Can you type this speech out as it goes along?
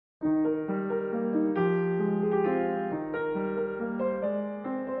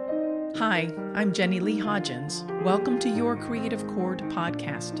Hi, I'm Jenny Lee Hodgins. Welcome to Your Creative Chord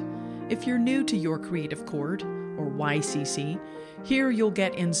podcast. If you're new to Your Creative Chord, or YCC, here you'll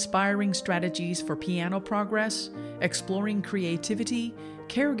get inspiring strategies for piano progress, exploring creativity,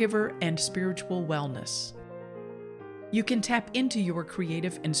 caregiver, and spiritual wellness. You can tap into your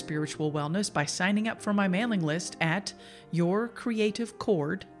creative and spiritual wellness by signing up for my mailing list at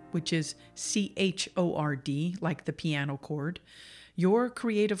YourCreativeChord, which is C-H-O-R-D, like the piano chord,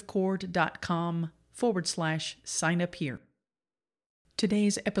 YourCreativeChord.com/sign up here.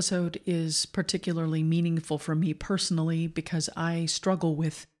 Today's episode is particularly meaningful for me personally because I struggle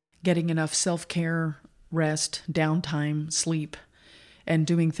with getting enough self-care, rest, downtime, sleep, and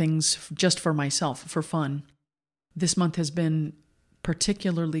doing things just for myself, for fun. This month has been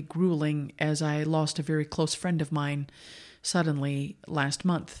particularly grueling as I lost a very close friend of mine suddenly last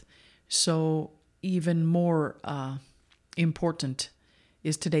month. So even more important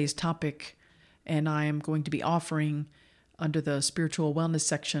is today's topic, and I am going to be offering, under the spiritual wellness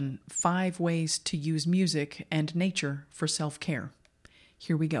section, 5 ways to use music and nature for self-care.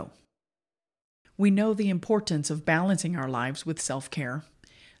 Here we go. We know the importance of balancing our lives with self-care.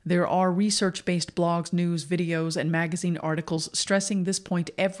 There are research-based blogs, news, videos, and magazine articles stressing this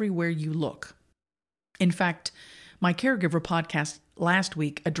point everywhere you look. In fact, my Caregiver podcast last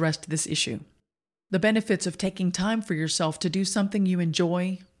week addressed this issue. The benefits of taking time for yourself to do something you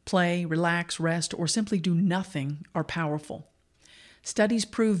enjoy, play, relax, rest, or simply do nothing are powerful. Studies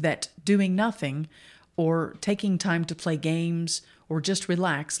prove that doing nothing, or taking time to play games, or just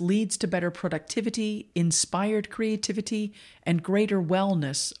relax, leads to better productivity, inspired creativity, and greater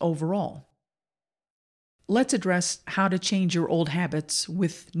wellness overall. Let's address how to change your old habits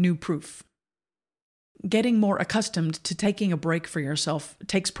with new proof. Getting more accustomed to taking a break for yourself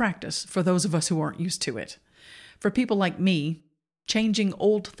takes practice for those of us who aren't used to it. For people like me, changing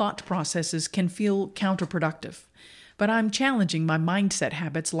old thought processes can feel counterproductive, but I'm challenging my mindset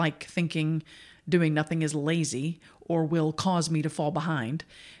habits, like thinking doing nothing is lazy or will cause me to fall behind,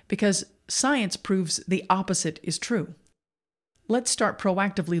 because science proves the opposite is true. Let's start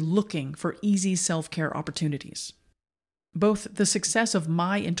proactively looking for easy self-care opportunities. Both the success of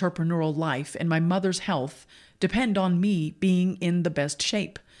my entrepreneurial life and my mother's health depend on me being in the best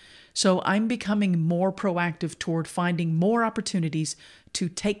shape. So I'm becoming more proactive toward finding more opportunities to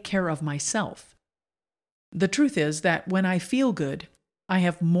take care of myself. The truth is that when I feel good, I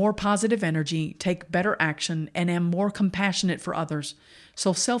have more positive energy, take better action, and am more compassionate for others.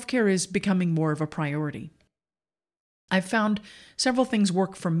 So self-care is becoming more of a priority. I've found several things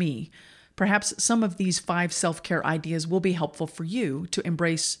work for me. Perhaps some of these 5 self-care ideas will be helpful for you to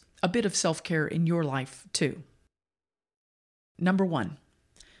embrace a bit of self-care in your life too. Number 1.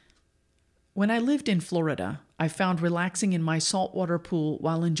 When I lived in Florida, I found relaxing in my saltwater pool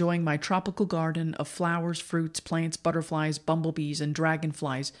while enjoying my tropical garden of flowers, fruits, plants, butterflies, bumblebees, and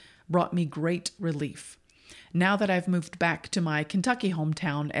dragonflies brought me great relief. Now that I've moved back to my Kentucky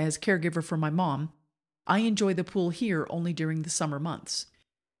hometown as caregiver for my mom, I enjoy the pool here only during the summer months.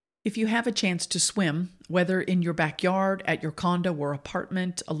 If you have a chance to swim, whether in your backyard, at your condo or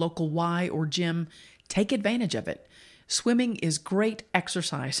apartment, a local Y or gym, take advantage of it. Swimming is great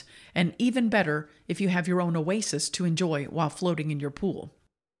exercise, and even better if you have your own oasis to enjoy while floating in your pool.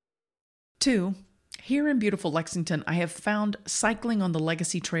 2. Here in beautiful Lexington, I have found cycling on the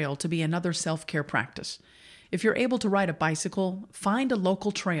Legacy Trail to be another self-care practice. If you're able to ride a bicycle, find a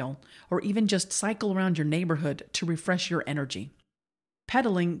local trail, or even just cycle around your neighborhood to refresh your energy.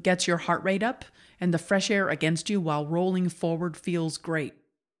 Pedaling gets your heart rate up, and the fresh air against you while rolling forward feels great.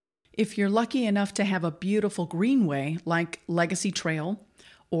 If you're lucky enough to have a beautiful greenway like Legacy Trail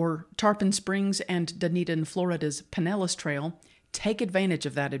or Tarpon Springs and Dunedin, Florida's Pinellas Trail, take advantage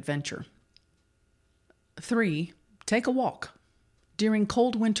of that adventure. 3. Take a walk. During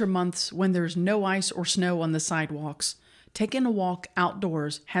cold winter months when there's no ice or snow on the sidewalks, taking a walk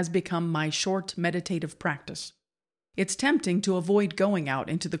outdoors has become my short meditative practice. It's tempting to avoid going out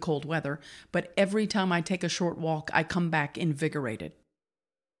into the cold weather, but every time I take a short walk, I come back invigorated.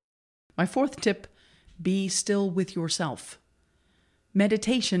 My 4th tip, be still with yourself.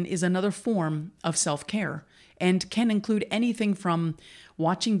 Meditation is another form of self-care and can include anything from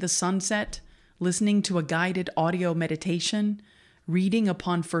watching the sunset, listening to a guided audio meditation, reading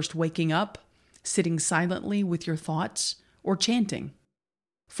upon first waking up, sitting silently with your thoughts, or chanting.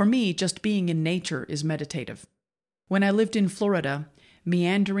 For me, just being in nature is meditative. When I lived in Florida,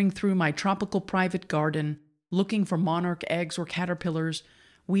 meandering through my tropical private garden, looking for monarch eggs or caterpillars,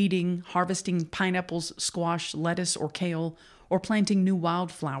 weeding, harvesting pineapples, squash, lettuce, or kale, or planting new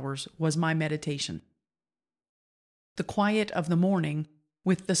wildflowers was my meditation. The quiet of the morning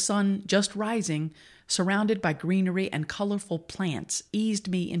with the sun just rising, surrounded by greenery and colorful plants, eased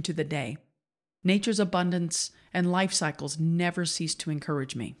me into the day. Nature's abundance and life cycles never cease to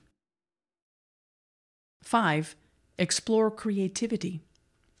encourage me. 5. Explore creativity.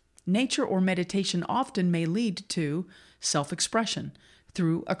 Nature or meditation often may lead to self-expression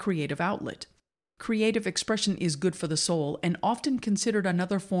through a creative outlet. Creative expression is good for the soul and often considered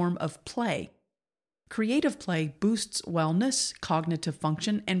another form of play. Creative play boosts wellness, cognitive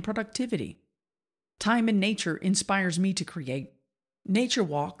function, and productivity. Time in nature inspires me to create. Nature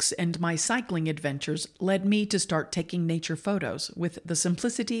walks and my cycling adventures led me to start taking nature photos with the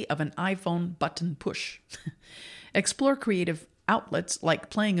simplicity of an iPhone button push. Explore creative outlets like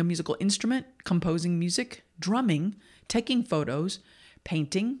playing a musical instrument, composing music, drumming, taking photos,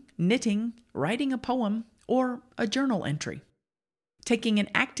 painting, knitting, writing a poem, or a journal entry. Taking an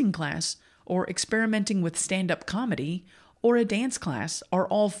acting class or experimenting with stand-up comedy or a dance class are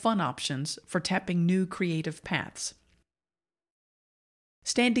all fun options for tapping new creative paths.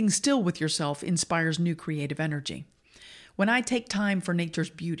 Standing still with yourself inspires new creative energy. When I take time for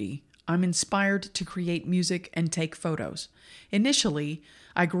nature's beauty, I'm inspired to create music and take photos. Initially,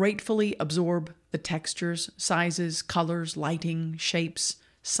 I gratefully absorb the textures, sizes, colors, lighting, shapes,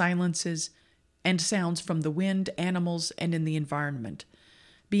 silences, and sounds from the wind, animals, and in the environment.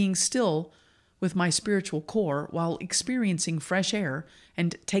 Being still with my spiritual core while experiencing fresh air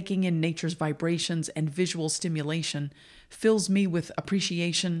and taking in nature's vibrations and visual stimulation fills me with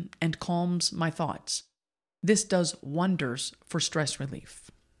appreciation and calms my thoughts. This does wonders for stress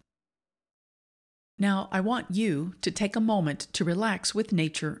relief. Now, I want you to take a moment to relax with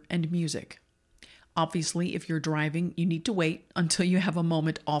nature and music. Obviously, if you're driving, you need to wait until you have a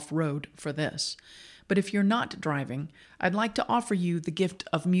moment off-road for this. But if you're not driving, I'd like to offer you the gift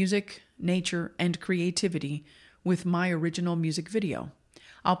of music, nature, and creativity with my original music video.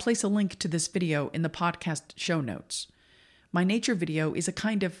 I'll place a link to this video in the podcast show notes. My nature video is a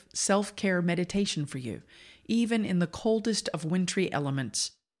kind of self-care meditation for you. Even in the coldest of wintry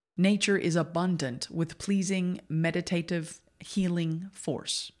elements, nature is abundant with pleasing, meditative, healing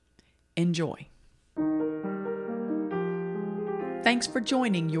force. Enjoy. Thanks for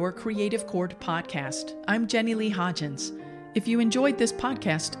joining Your Creative Chord podcast. I'm Jenny Lee Hodgins. If you enjoyed this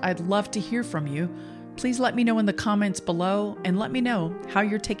podcast, I'd love to hear from you. Please let me know in the comments below and let me know how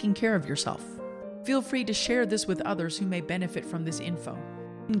you're taking care of yourself. Feel free to share this with others who may benefit from this info.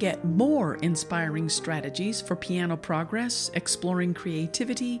 And get more inspiring strategies for piano progress, exploring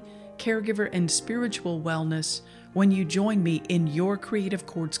creativity, caregiver, and spiritual wellness when you join me in Your Creative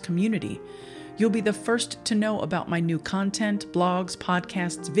Chords community. You'll be the first to know about my new content, blogs,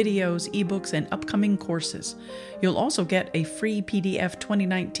 podcasts, videos, ebooks, and upcoming courses. You'll also get a free PDF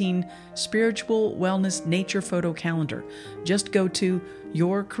 2019 Spiritual Wellness Nature Photo Calendar. Just go to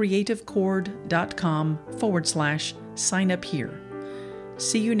YourCreativeChord.com/sign up here.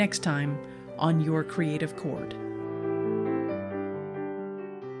 See you next time on Your Creative Chord.